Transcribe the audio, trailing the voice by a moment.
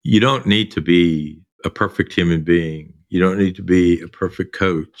You don't need to be a perfect human being. You don't need to be a perfect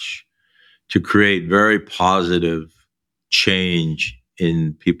coach to create very positive change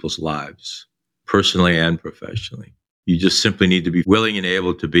in people's lives, personally and professionally. You just simply need to be willing and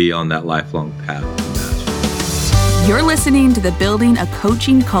able to be on that lifelong path. You're listening to the Building a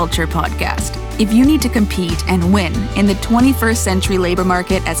Coaching Culture podcast. If you need to compete and win in the 21st century labor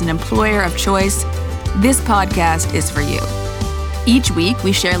market as an employer of choice, this podcast is for you. Each week,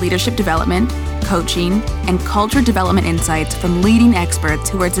 we share leadership development, coaching, and culture development insights from leading experts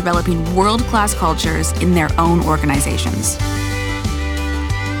who are developing world-class cultures in their own organizations.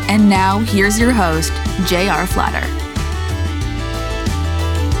 And now, here's your host, J.R. Flatter.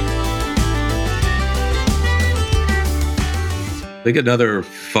 I think another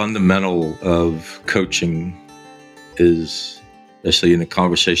fundamental of coaching is, especially in a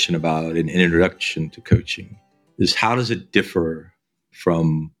conversation about an introduction to coaching, is how does it differ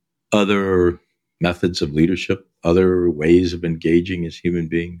from other methods of leadership, other ways of engaging as human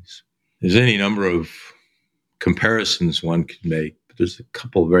beings? There's any number of comparisons one could make, but there's a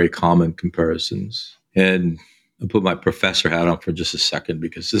couple of very common comparisons. And I'll put my professor hat on for just a second,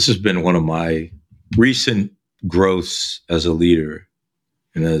 because this has been one of my recent growths as a leader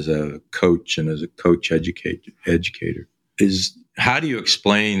and as a coach and as a coach educator, is how do you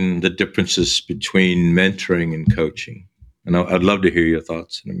explain the differences between mentoring and coaching? And I'd love to hear your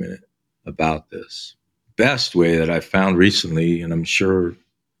thoughts in a minute about this. Best way that I found recently, and I'm sure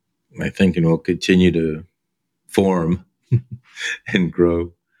my thinking will continue to form and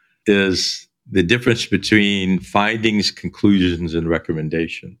grow, is the difference between findings, conclusions, and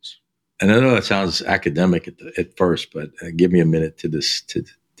recommendations. And I know it sounds academic at first, but give me a minute to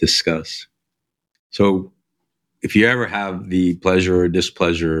discuss. So if you ever have the pleasure or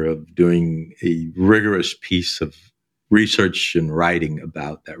displeasure of doing a rigorous piece of research and writing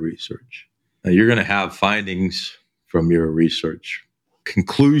about that research, now you're going to have findings from your research,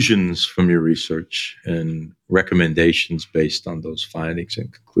 conclusions from your research, and recommendations based on those findings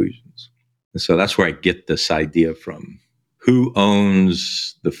and conclusions. And so that's where I get this idea from. Who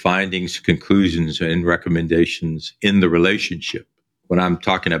owns the findings, conclusions, and recommendations in the relationship when I'm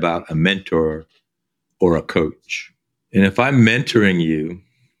talking about a mentor or a coach? And if I'm mentoring you,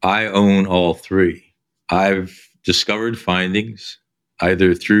 I own all three. I've discovered findings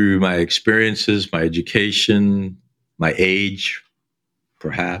either through my experiences, my education, my age,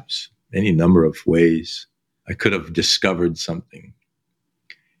 perhaps, any number of ways I could have discovered something.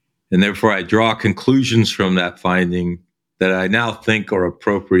 And therefore, I draw conclusions from that finding that I now think are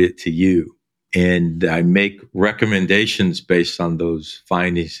appropriate to you. And I make recommendations based on those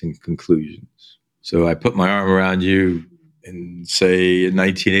findings and conclusions. So I put my arm around you and say in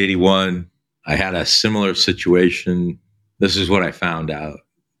 1981, I had a similar situation. This is what I found out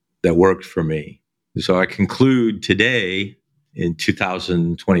that worked for me. So I conclude today in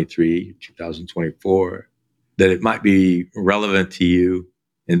 2023, 2024, that it might be relevant to you.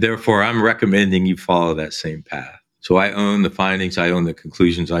 And therefore, I'm recommending you follow that same path. So I own the findings, I own the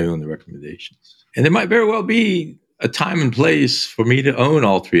conclusions, I own the recommendations. And there might very well be a time and place for me to own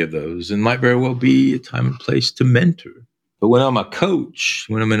all three of those, and might very well be a time and place to mentor. But when I'm a coach,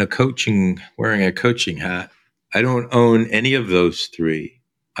 when I'm in a coaching, wearing a coaching hat, I don't own any of those three.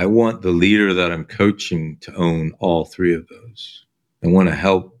 I want the leader that I'm coaching to own all three of those. I want to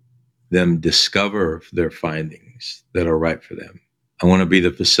help them discover their findings that are right for them. I want to be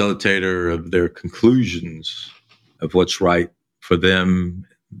the facilitator of their conclusions of what's right for them,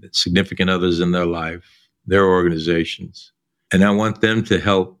 significant others in their life, their organizations. And I want them to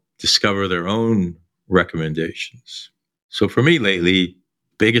help discover their own recommendations. So for me lately,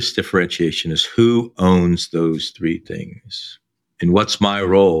 biggest differentiation is who owns those three things and what's my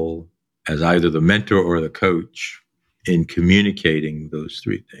role as either the mentor or the coach in communicating those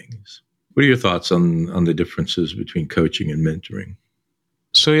three things. What are your thoughts on the differences between coaching and mentoring?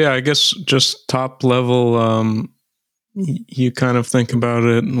 So yeah, I guess just top level, you kind of think about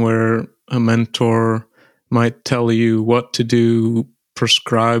it where a mentor might tell you what to do,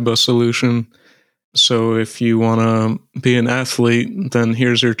 prescribe a solution. So if you want to be an athlete, then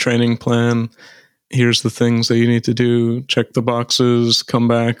here's your training plan. Here's the things that you need to do. Check the boxes, come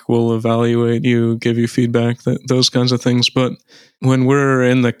back, we'll evaluate you, give you feedback, those kinds of things. But when we're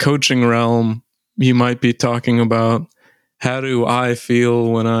in the coaching realm, you might be talking about, how do I feel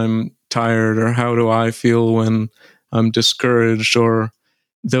when I'm tired, or how do I feel when I'm discouraged, or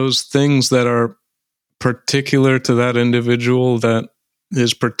those things that are particular to that individual, that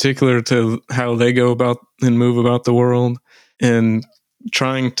is particular to how they go about and move about the world, and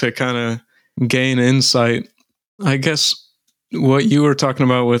trying to kind of gain insight. I guess what you were talking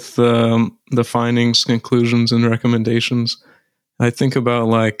about with the findings, conclusions, and recommendations, I think about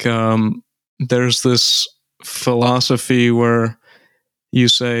like there's this philosophy where you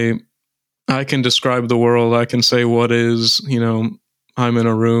say, I can describe the world. I can say what is, I'm in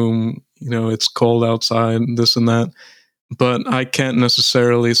a room, it's cold outside, this and that. But I can't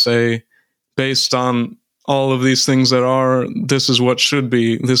necessarily say, based on all of these things that are, this is what should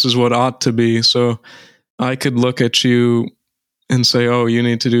be, this is what ought to be. So I could look at you and say, oh, you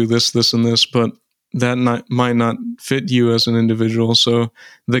need to do this, this, and this, but that might not fit you as an individual. So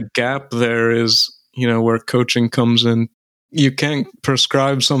the gap there is, where coaching comes in. You can't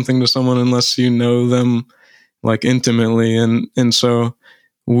prescribe something to someone unless you know them like intimately. And so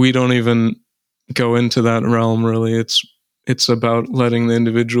we don't even go into that realm really. It's about letting the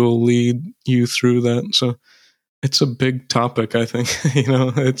individual lead you through that. So it's a big topic, I think.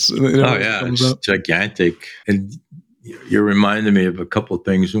 It's gigantic. And you're reminding me of a couple of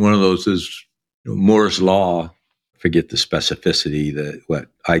things. One of those is Moore's Law. Forget the specificity,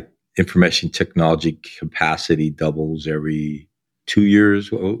 information technology capacity doubles every 2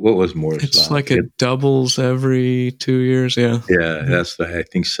 years. What was Moore's Law? It's like it doubles every 2 years. Yeah. Yeah, I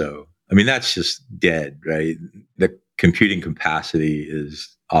think so. I mean, that's just dead, right? The computing capacity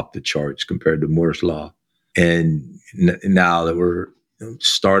is off the charts compared to Moore's Law. And now that we're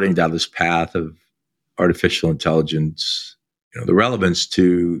starting down this path of artificial intelligence, the relevance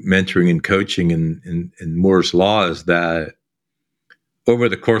to mentoring and coaching in Moore's Law is that over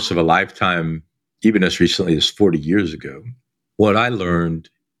the course of a lifetime, even as recently as 40 years ago, what I learned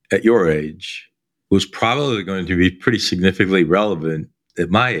at your age was probably going to be pretty significantly relevant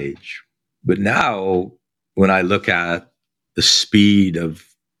at my age. But now, when I look at the speed of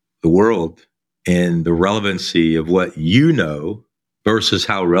the world and the relevancy of what you know versus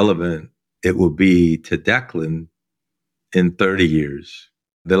how relevant it will be to Declan in 30 years,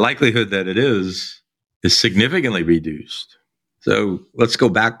 the likelihood that it is significantly reduced. So let's go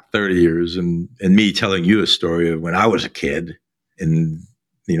back 30 years and me telling you a story of when I was a kid and,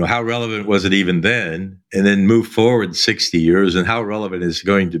 how relevant was it even then? And then move forward 60 years and how relevant is it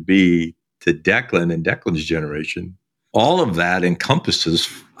going to be to Declan and Declan's generation. All of that encompasses,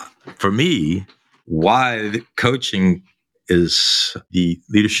 for me, why coaching is the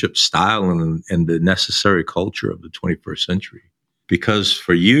leadership style and the necessary culture of the 21st century. Because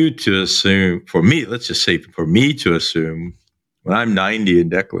for you to assume, for me, let's just say for me to assume, when I'm 90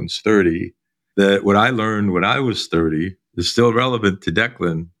 and Declan's 30, that what I learned when I was 30 is still relevant to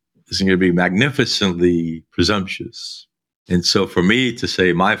Declan is going to be magnificently presumptuous. And so for me to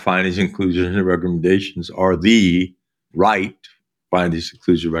say my findings, conclusions, and recommendations are the right findings,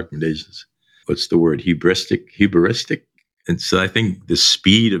 conclusions, recommendations, what's the word? Hubristic. And so I think the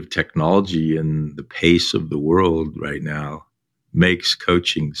speed of technology and the pace of the world right now makes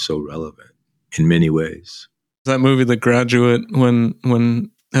coaching so relevant in many ways. That movie, The Graduate,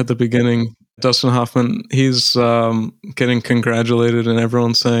 when at the beginning, Dustin Hoffman, he's getting congratulated and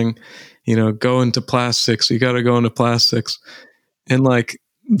everyone's saying, go into plastics. You got to go into plastics. And like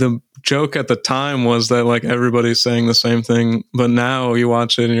the joke at the time was that like everybody's saying the same thing, but now you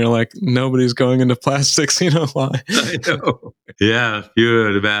watch it and you're like, nobody's going into plastics. Why? I know. Yeah. If you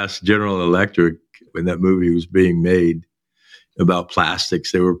would have asked General Electric when that movie was being made about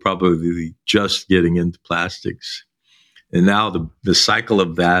plastics, they were probably just getting into plastics. And now the cycle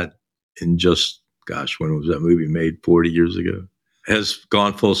of that in just, when was that movie made? 40 years ago, has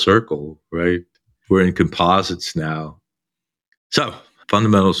gone full circle, right? We're in composites now. So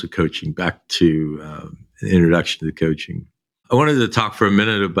fundamentals of coaching, back to an introduction to coaching. I wanted to talk for a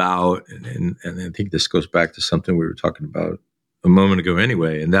minute about, and I think this goes back to something we were talking about a moment ago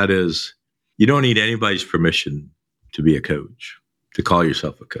anyway, and that is you don't need anybody's permission to be a coach, to call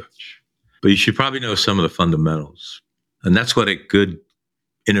yourself a coach. But you should probably know some of the fundamentals. And that's what a good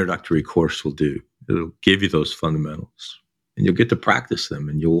introductory course will do. It'll give you those fundamentals and you'll get to practice them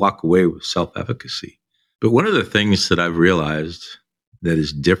and you'll walk away with self-efficacy. But one of the things that I've realized that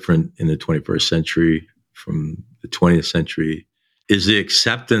is different in the 21st century from the 20th century is the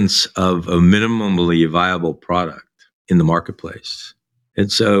acceptance of a minimally viable product in the marketplace.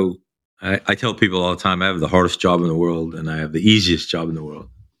 And so I tell people all the time, I have the hardest job in the world and I have the easiest job in the world.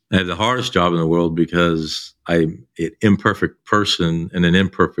 I have the hardest job in the world because I'm an imperfect person and an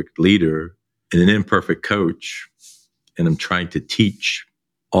imperfect leader and an imperfect coach. And I'm trying to teach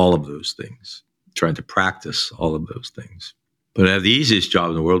all of those things, trying to practice all of those things. But I have the easiest job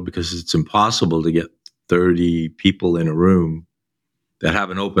in the world because it's impossible to get 30 people in a room that have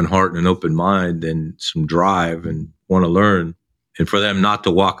an open heart and an open mind and some drive and want to learn, and for them not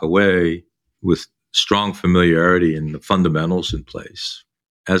to walk away with strong familiarity and the fundamentals in place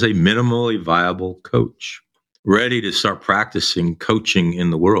as a minimally viable coach, ready to start practicing coaching in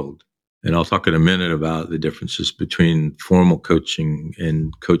the world. And I'll talk in a minute about the differences between formal coaching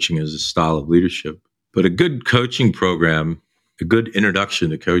and coaching as a style of leadership. But a good coaching program, a good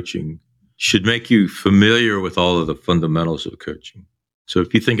introduction to coaching, should make you familiar with all of the fundamentals of coaching. So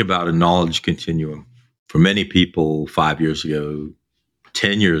if you think about a knowledge continuum, for many people 5 years ago,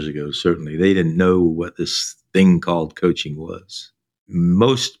 10 years ago, certainly, they didn't know what this thing called coaching was.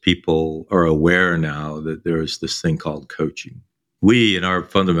 Most people are aware now that there is this thing called coaching. We, in our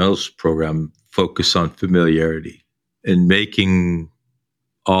fundamentals program, focus on familiarity and making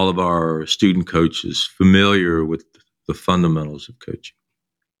all of our student coaches familiar with the fundamentals of coaching.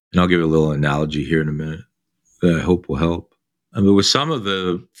 And I'll give a little analogy here in a minute that I hope will help. I mean, with some of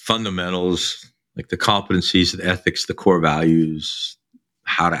the fundamentals, like the competencies, the ethics, the core values,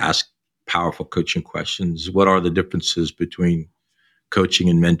 how to ask powerful coaching questions, what are the differences between coaching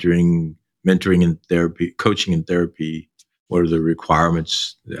and mentoring and therapy, coaching and therapy, what are the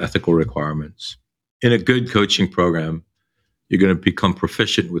requirements, the ethical requirements. In a good coaching program, you're going to become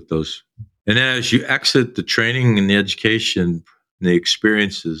proficient with those. And as you exit the training and the education and the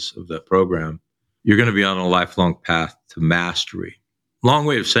experiences of that program, you're going to be on a lifelong path to mastery. Long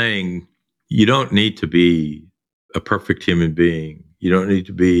way of saying you don't need to be a perfect human being. You don't need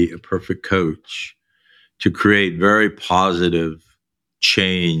to be a perfect coach to create very positive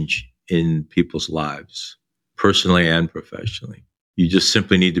change in people's lives, personally and professionally. You just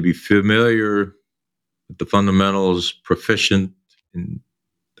simply need to be familiar with the fundamentals, proficient in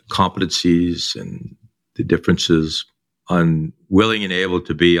the competencies and the differences, on willing and able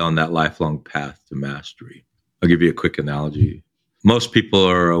to be on that lifelong path to mastery. I'll give you a quick analogy. Most people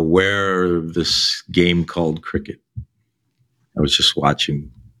are aware of this game called cricket. I was just watching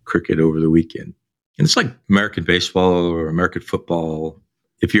cricket over the weekend. And it's like American baseball or American football.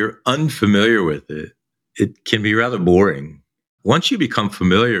 If you're unfamiliar with it, it can be rather boring. Once you become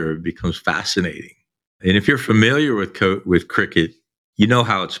familiar, it becomes fascinating. And if you're familiar with cricket, you know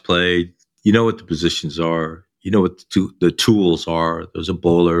how it's played. You know what the positions are. You know what the tools are. There's a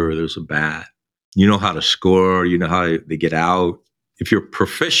bowler, there's a bat. You know how to score. You know how they get out. If you're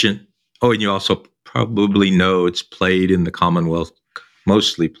proficient, and you also probably know it's played in the Commonwealth,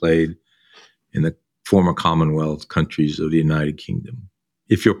 mostly played in the former Commonwealth countries of the United Kingdom.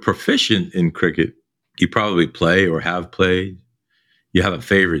 If you're proficient in cricket, you probably play or have played. You have a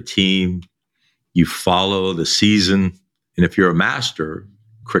favorite team. You follow the season. And if you're a master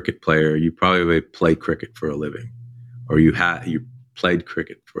cricket player, you probably play cricket for a living, or you played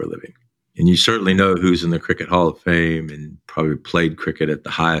cricket for a living. And you certainly know who's in the Cricket Hall of Fame and probably played cricket at the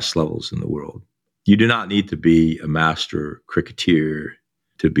highest levels in the world. You do not need to be a master cricketer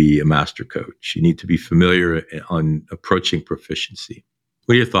to be a master coach. You need to be familiar on approaching proficiency.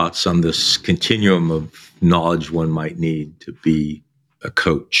 What are your thoughts on this continuum of knowledge one might need to be a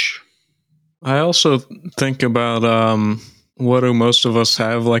coach? I also think about what do most of us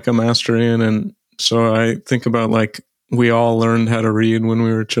have like a mastery in? And so I think about like we all learned how to read when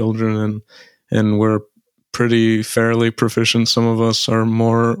we were children and we're pretty fairly proficient. Some of us are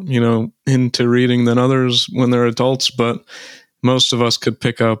more, into reading than others when they're adults, but most of us could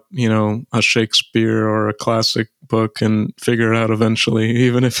pick up, a Shakespeare or a classic book and figure it out eventually,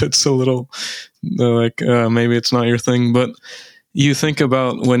 even if it's a little maybe it's not your thing. But you think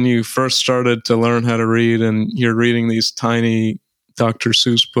about when you first started to learn how to read and you're reading these tiny Dr.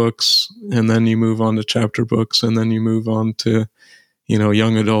 Seuss books, and then you move on to chapter books, and then you move on to,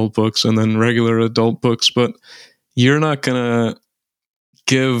 young adult books and then regular adult books. But you're not going to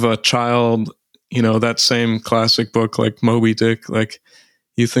give a child, that same classic book like Moby Dick. Like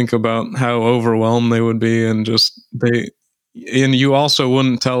you think about how overwhelmed they would be, and you also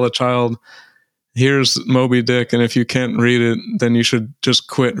wouldn't tell a child, here's Moby Dick, and if you can't read it, then you should just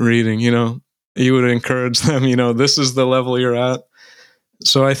quit reading. You would encourage them, this is the level you're at.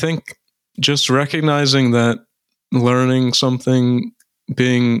 So I think just recognizing that learning something,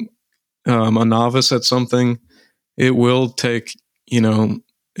 being a novice at something, it will take,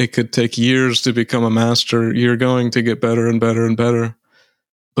 it could take years to become a master. You're going to get better and better and better,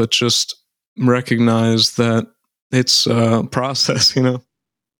 but just recognize that it's a process,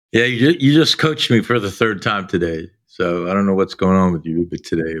 Yeah, you just coached me for the third time today. So I don't know what's going on with you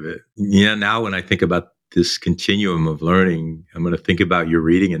today, but now when I think about this continuum of learning, I'm going to think about your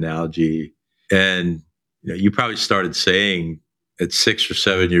reading analogy. And you probably started saying at 6 or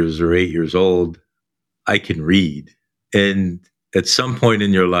 7 years or 8 years old, I can read. And at some point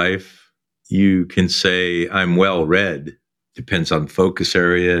in your life, you can say, I'm well read. Depends on focus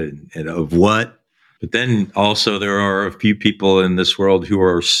area and of what. But then also there are a few people in this world who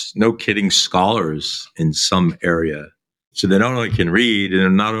are no kidding scholars in some area. So they not only can read,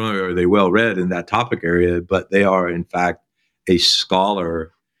 and not only are they well read in that topic area, but they are in fact a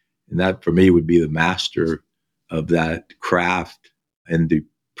scholar. And that for me would be the master of that craft. And the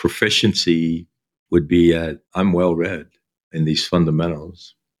proficiency would be at, I'm well read in these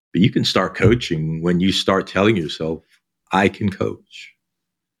fundamentals. But you can start coaching when you start telling yourself, I can coach.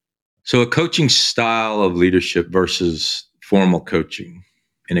 So a coaching style of leadership versus formal coaching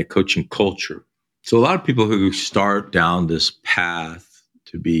and a coaching culture. So a lot of people who start down this path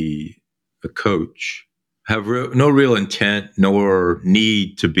to be a coach have no real intent nor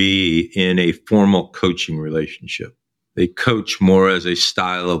need to be in a formal coaching relationship. They coach more as a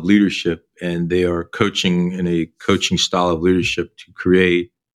style of leadership, and they are coaching in a coaching style of leadership to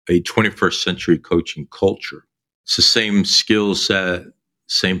create a 21st century coaching culture. It's the same skill set,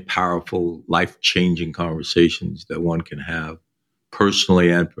 same powerful, life-changing conversations that one can have personally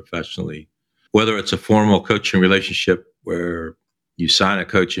and professionally. Whether it's a formal coaching relationship where you sign a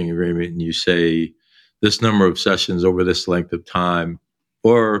coaching agreement and you say this number of sessions over this length of time,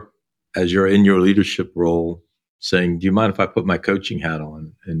 or as you're in your leadership role, saying, do you mind if I put my coaching hat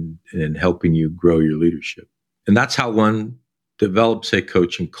on and helping you grow your leadership? And that's how one develops a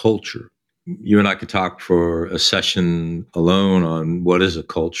coaching culture. You and I could talk for a session alone on what is a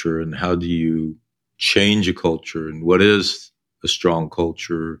culture and how do you change a culture and what is a strong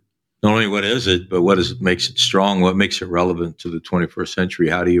culture. Not only what is it, but what makes it strong, what makes it relevant to the 21st century.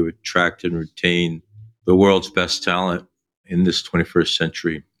 How do you attract and retain the world's best talent in this 21st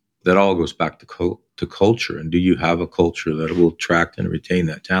century? That all goes back to culture. And do you have a culture that will attract and retain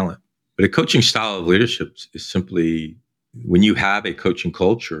that talent? But a coaching style of leadership is simply when you have a coaching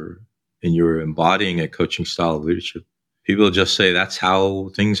culture and you're embodying a coaching style of leadership, people just say, that's how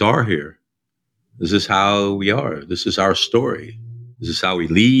things are here. This is how we are. This is our story. This is how we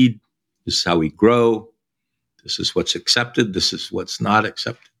lead. This is how we grow. This is what's accepted. This is what's not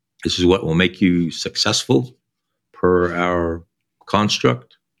accepted. This is what will make you successful per our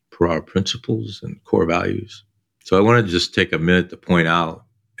construct, per our principles and core values. So I want to just take a minute to point out,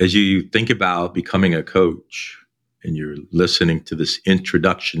 as you think about becoming a coach and you're listening to this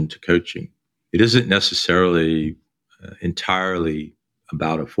introduction to coaching, it isn't necessarily entirely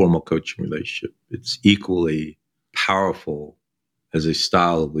about a formal coaching relationship. It's equally powerful as a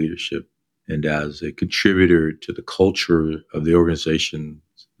style of leadership and as a contributor to the culture of the organization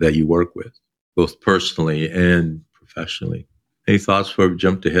that you work with, both personally and professionally. Any thoughts before we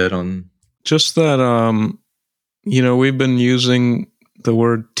jump ahead on? Just that, we've been using the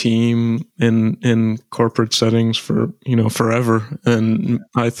word team in corporate settings for, forever. And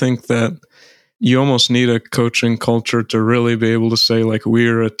I think that you almost need a coaching culture to really be able to say, like,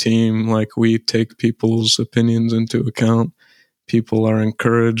 we're a team, like we take people's opinions into account. People are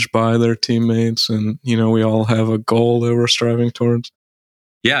encouraged by their teammates, and, we all have a goal that we're striving towards.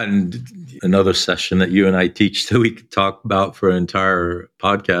 Yeah, and another session that you and I teach that we could talk about for an entire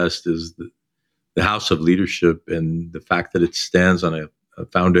podcast is the house of leadership and the fact that it stands on a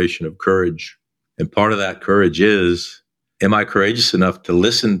foundation of courage. And part of that courage is, am I courageous enough to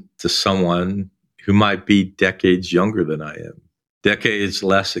listen to someone who might be decades younger than I am, decades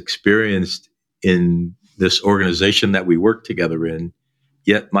less experienced in this organization that we work together in,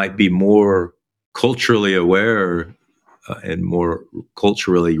 yet might be more culturally aware and more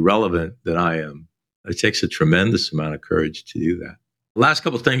culturally relevant than I am? It takes a tremendous amount of courage to do that. Last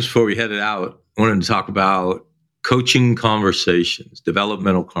couple of things before we headed out, I wanted to talk about coaching conversations,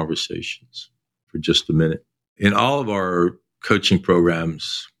 developmental conversations for just a minute. In all of our coaching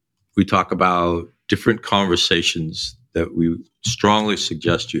programs, we talk about different conversations that we strongly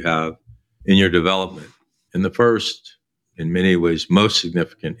suggest you have in your development. And the first, in many ways, most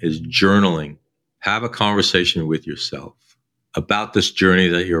significant is journaling. Have a conversation with yourself about this journey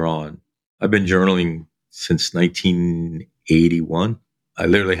that you're on. I've been journaling since 1981. I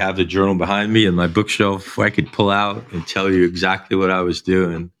literally have the journal behind me in my bookshelf. I could pull out and tell you exactly what I was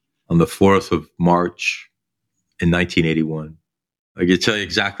doing on the 4th of March in 1981. I could tell you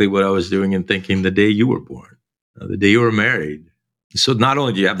exactly what I was doing and thinking the day you were born, the day you were married. So not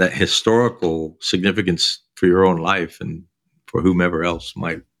only do you have that historical significance for your own life and for whomever else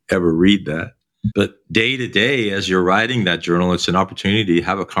might ever read that, but day to day, as you're writing that journal, it's an opportunity to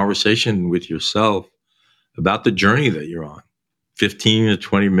have a conversation with yourself about the journey that you're on. 15 to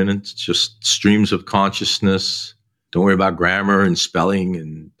 20 minutes, just streams of consciousness. Don't worry about grammar and spelling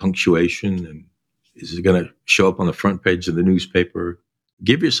and punctuation. And is it going to show up on the front page of the newspaper?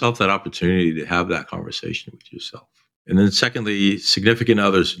 Give yourself that opportunity to have that conversation with yourself. And then secondly, significant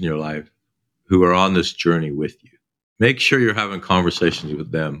others in your life who are on this journey with you. Make sure you're having conversations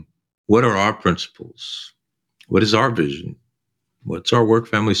with them. What are our principles? What is our vision? What's our work,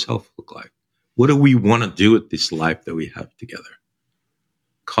 family, self look like? What do we want to do with this life that we have together?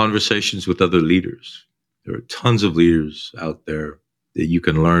 Conversations with other leaders. There are tons of leaders out there that you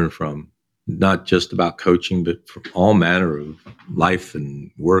can learn from, not just about coaching, but from all manner of life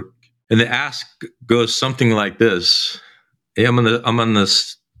and work. And the ask goes something like this. Hey, I'm on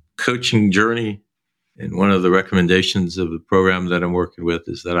this coaching journey. And one of the recommendations of the program that I'm working with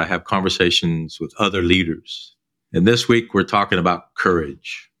is that I have conversations with other leaders. And this week we're talking about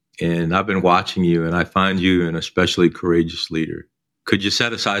courage. And I've been watching you, and I find you an especially courageous leader. Could you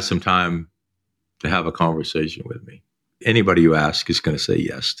set aside some time to have a conversation with me? Anybody you ask is going to say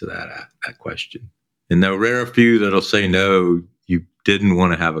yes to that question. And there are rare few that'll say no, you didn't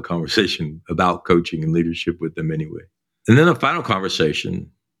want to have a conversation about coaching and leadership with them anyway. And then the final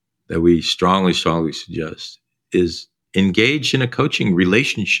conversation that we strongly suggest is engage in a coaching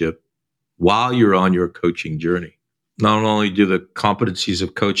relationship while you're on your coaching journey. Not only do the competencies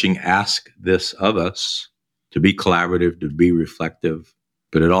of coaching ask this of us, to be collaborative, to be reflective,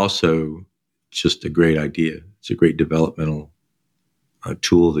 but it also just a great idea. It's a great developmental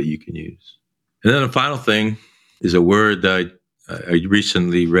tool that you can use. And then the final thing is a word that I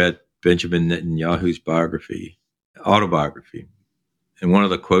recently read Benjamin Netanyahu's autobiography. And one of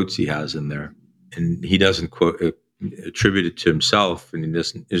the quotes he has in there, and he doesn't attribute it to himself, and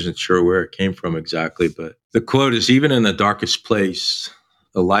he isn't sure where it came from exactly, but the quote is, even in the darkest place,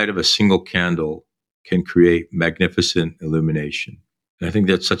 the light of a single candle can create magnificent illumination. And I think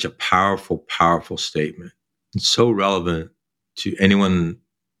that's such a powerful, powerful statement. It's so relevant to anyone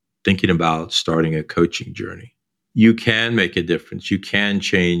thinking about starting a coaching journey. You can make a difference. You can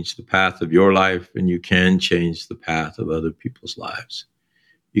change the path of your life, and you can change the path of other people's lives.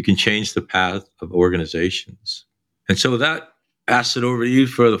 You can change the path of organizations. And so with that, pass it over to you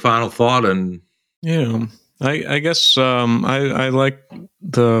for the final thought. And yeah, I guess I like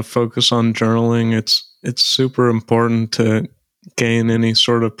the focus on journaling. It's super important to gain any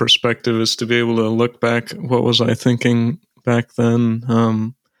sort of perspective, is to be able to look back. What was I thinking back then?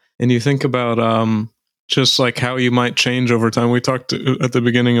 And you think about just like how you might change over time. We talked at the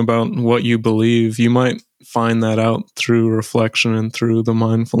beginning about what you believe. You might find that out through reflection and through the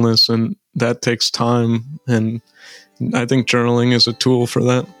mindfulness, and that takes time. And I think journaling is a tool for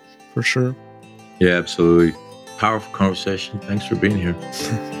that, for sure. Yeah, absolutely. Powerful conversation. Thanks for being here.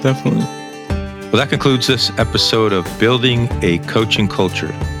 Definitely. Well, that concludes this episode of Building a Coaching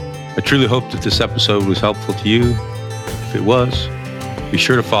Culture. I truly hope that this episode was helpful to you. If it was, be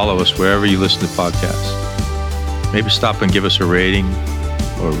sure to follow us wherever you listen to podcasts. Maybe stop and give us a rating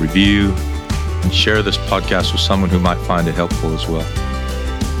or a review, and share this podcast with someone who might find it helpful as well.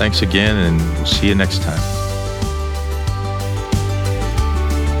 Thanks again, and we'll see you next time.